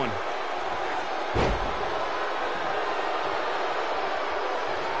of that one.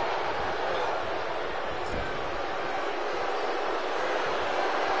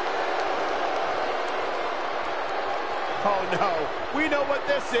 Oh, no. We know what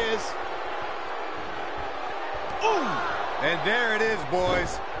this is. Ooh! And there it is,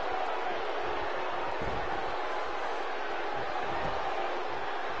 boys.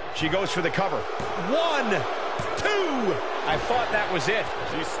 She goes for the cover. 1, 2. I thought that was it.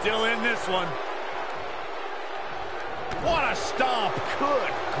 She's still in this one. What a stomp.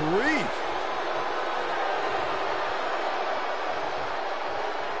 Good grief.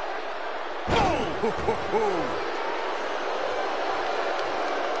 Oh!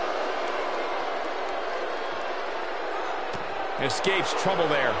 Escapes trouble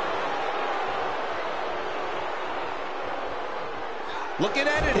there. Looking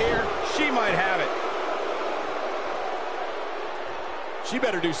at it here. She might have it. She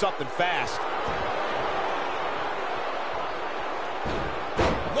better do something fast.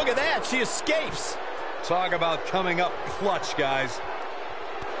 Look at that. She escapes. Talk about coming up clutch, guys.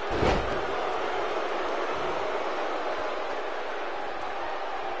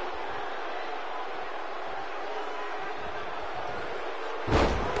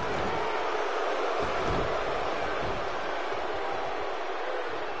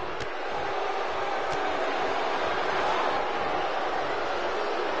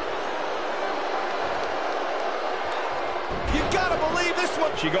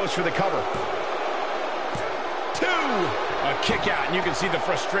 She goes for the cover. 2. A kick out, and you can see the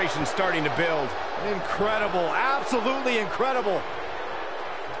frustration starting to build. Incredible. Absolutely incredible.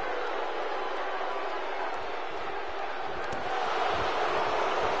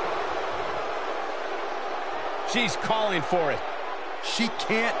 She's calling for it. She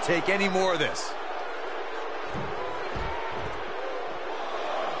can't take any more of this.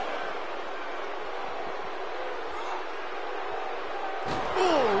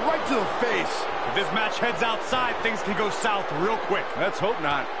 To the face. If this match heads outside, things can go south real quick. Let's hope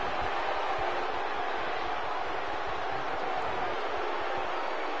not.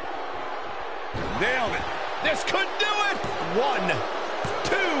 Nailed it. This could do it. 1,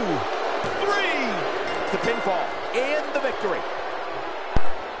 2, 3. The pinfall and the victory.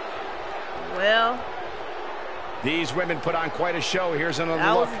 Well, these women put on quite a show. Here's another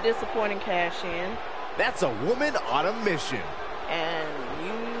that look. was a disappointing cash in. That's a woman on a mission. And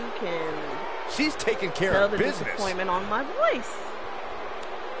you can She's taking care tell of the business. disappointment on my voice.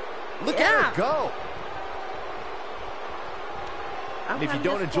 Look at her go. And if you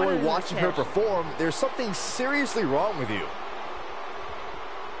don't enjoy watching her perform, there's something seriously wrong with you.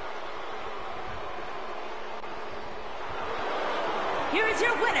 Here is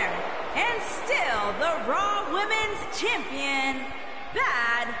your winner, and still the Raw Women's Champion,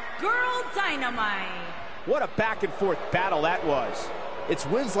 Bad Girl Dynamite. What a back-and-forth battle that was. It's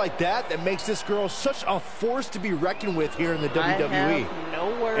wins like that that makes this girl such a force to be reckoned with here in the WWE. I have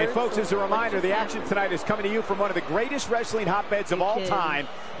no words. And folks, as a reminder, the action tonight is coming to you from one of the greatest wrestling hotbeds of all time,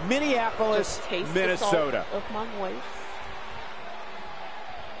 Minneapolis, Minnesota. Of my voice.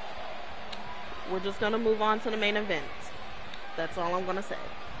 We're just gonna move on to the main event. That's all I'm gonna say.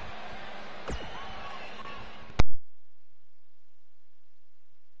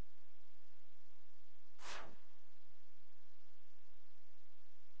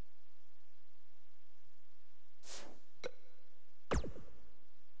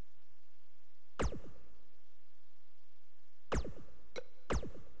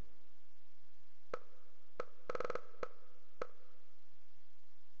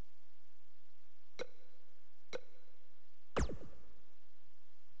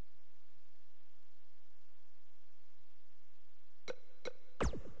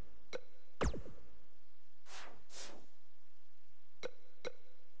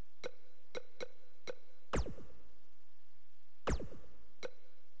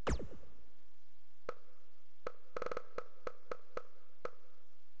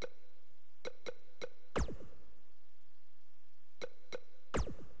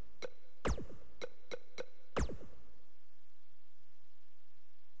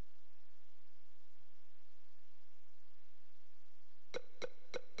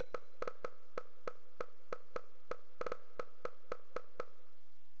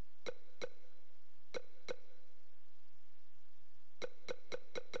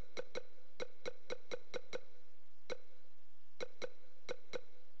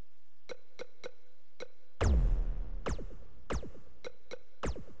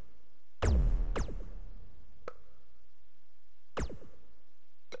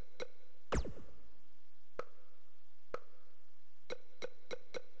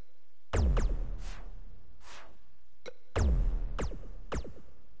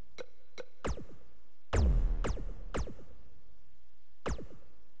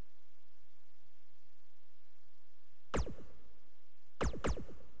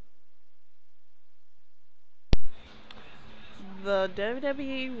 The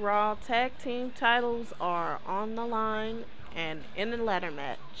WWE Raw Tag Team titles are on the line and in a ladder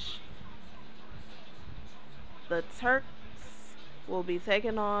match. The Turks will be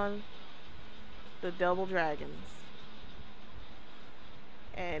taking on the Double Dragons.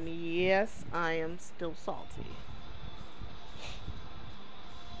 And yes, I am still salty.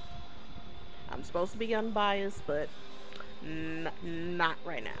 I'm supposed to be unbiased, but not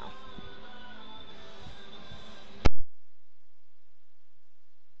right now.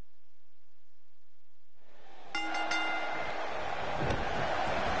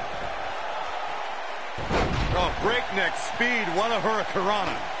 Oh, breakneck speed, what a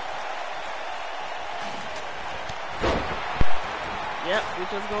hurricanrana. Yep, we're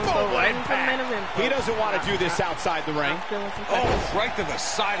just going to go right into the main event. He doesn't want to do this outside the ring. Oh, right to the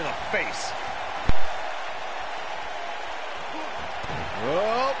side of the face.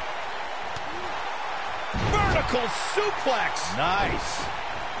 Oh. Vertical suplex. Nice.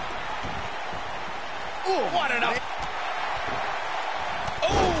 Ooh, what an up.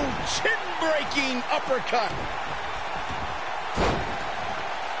 Oh, chin-breaking uppercut.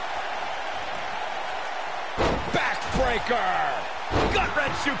 Backbreaker.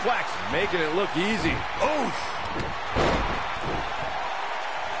 Gut-wrench suplex. Making it look easy. Oof.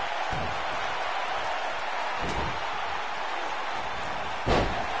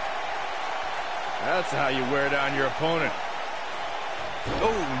 That's how you wear down your opponent.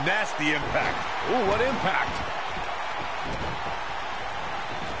 Oh, nasty impact. Ooh, what impact.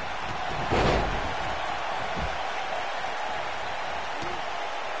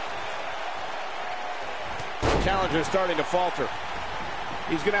 Challenger's starting to falter.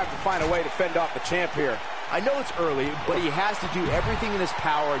 He's going to have to find a way to fend off the champ here. I know it's early, but he has to do everything in his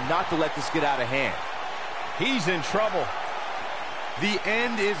power not to let this get out of hand. He's in trouble. The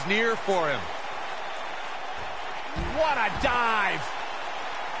end is near for him. What a dive.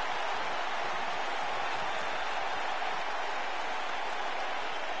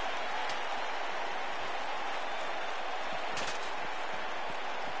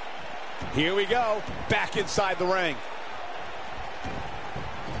 Here we go, back inside the ring.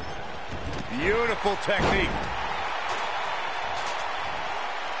 Beautiful technique.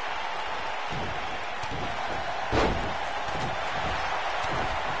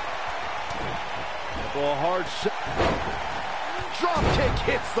 A hard shot. Drop kick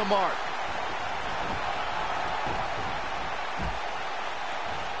hits the mark.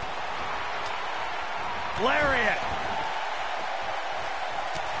 Lariat.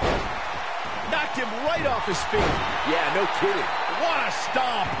 Knocked him right off his feet. Yeah, no kidding. What a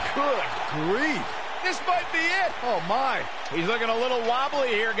stomp. Good grief. This might be it. Oh, my. He's looking a little wobbly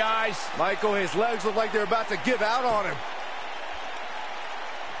here, guys. Michael, his legs look like they're about to give out on him.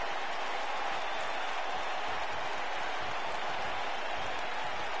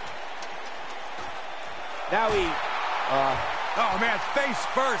 Now he... Oh, man, face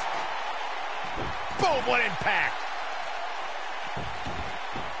first. Boom, what impact.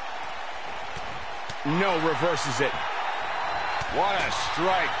 No, reverses it. What a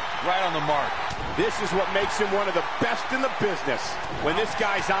strike. Right on the mark. This is what makes him one of the best in the business. When this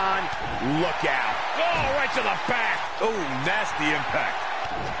guy's on, look out. Oh, right to the back. Oh, nasty impact.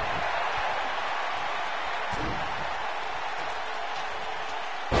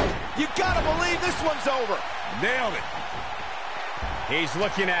 You gotta believe this one's over. Nailed it. He's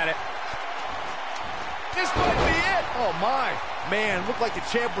looking at it. This might be it. Oh, my. Man, looked like the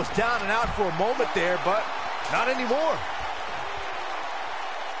champ was down and out for a moment there, but not anymore.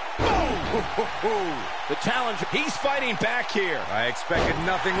 The challenger, he's fighting back here. I expected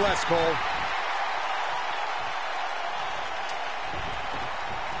nothing less, Cole.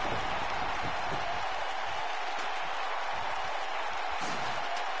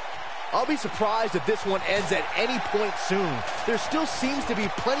 I'll be surprised if this one ends at any point soon. There still seems to be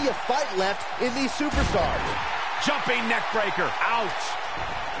plenty of fight left in these superstars. Jumping neck breaker. Ouch.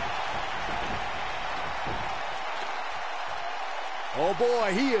 Oh,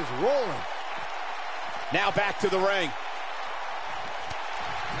 boy, he is rolling. Now back to the ring.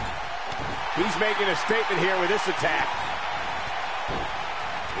 He's making a statement here with this attack.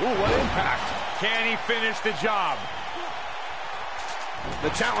 Ooh, what impact. Can he finish the job? The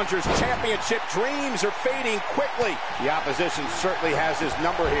challenger's championship dreams are fading quickly. The opposition certainly has his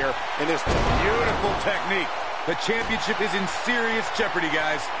number here in this Beautiful technique. The championship is in serious jeopardy,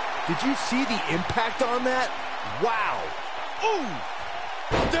 guys. Did you see the impact on that? Wow. Ooh!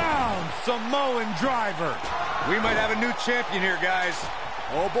 Down, Samoan driver. We might have a new champion here, guys.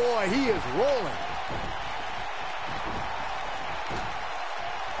 Oh, boy, he is rolling.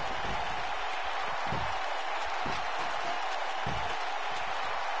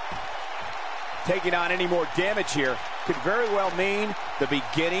 taking on any more damage here could very well mean the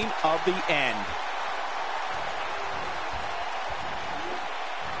beginning of the end.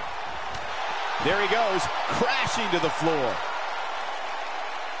 There he goes, crashing to the floor.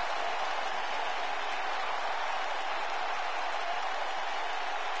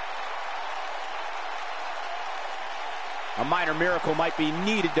 A minor miracle might be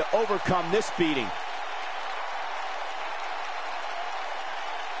needed to overcome this beating.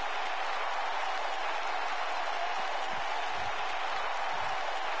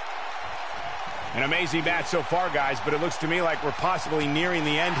 An amazing match so far, guys, but it looks to me like we're possibly nearing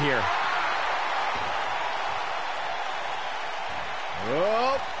the end here.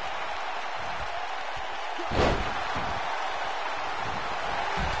 Oh.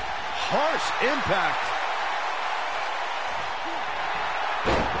 Harsh impact.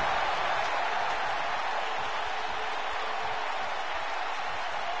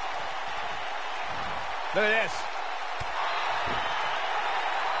 Look at this.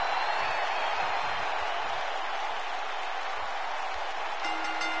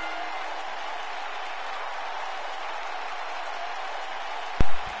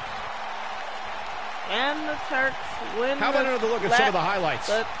 And the Turks win. How about another look at some of the highlights?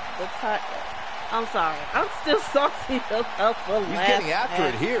 I'm sorry. I'm still salty about the last. He's getting after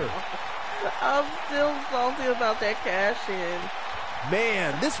it here. I'm still salty about that cash in.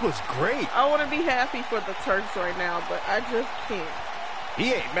 Man, this was great. I want to be happy for the Turks right now, but I just can't.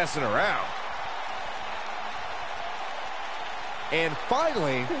 He ain't messing around. And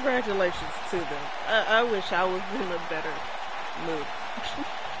finally, congratulations to them. I wish I was in a better mood.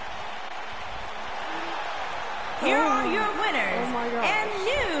 Here are your winners and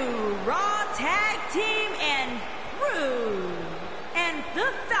new Raw Tag Team and Rude and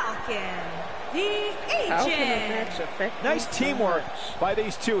the Falcon, the Agent. Nice teamwork by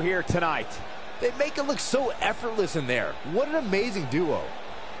these two here tonight. They make it look so effortless in there. What an amazing duo.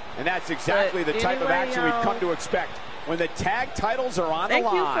 And that's exactly the type of action we've come to expect when the tag titles are on the line.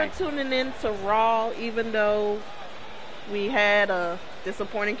 Thank you for tuning in to Raw, even though we had a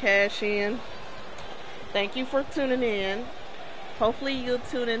disappointing cash in. Thank you for tuning in. Hopefully you'll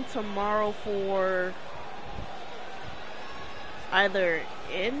tune in tomorrow for either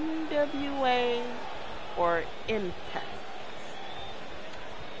NWA or Impact.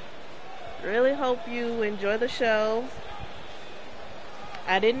 Really hope you enjoy the show.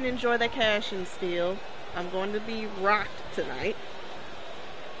 I didn't enjoy the cash-in still. I'm going to be rocked tonight.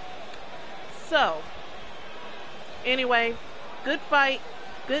 So, anyway, good fight,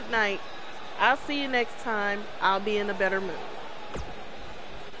 good night. I'll see you next time. I'll be in a better mood.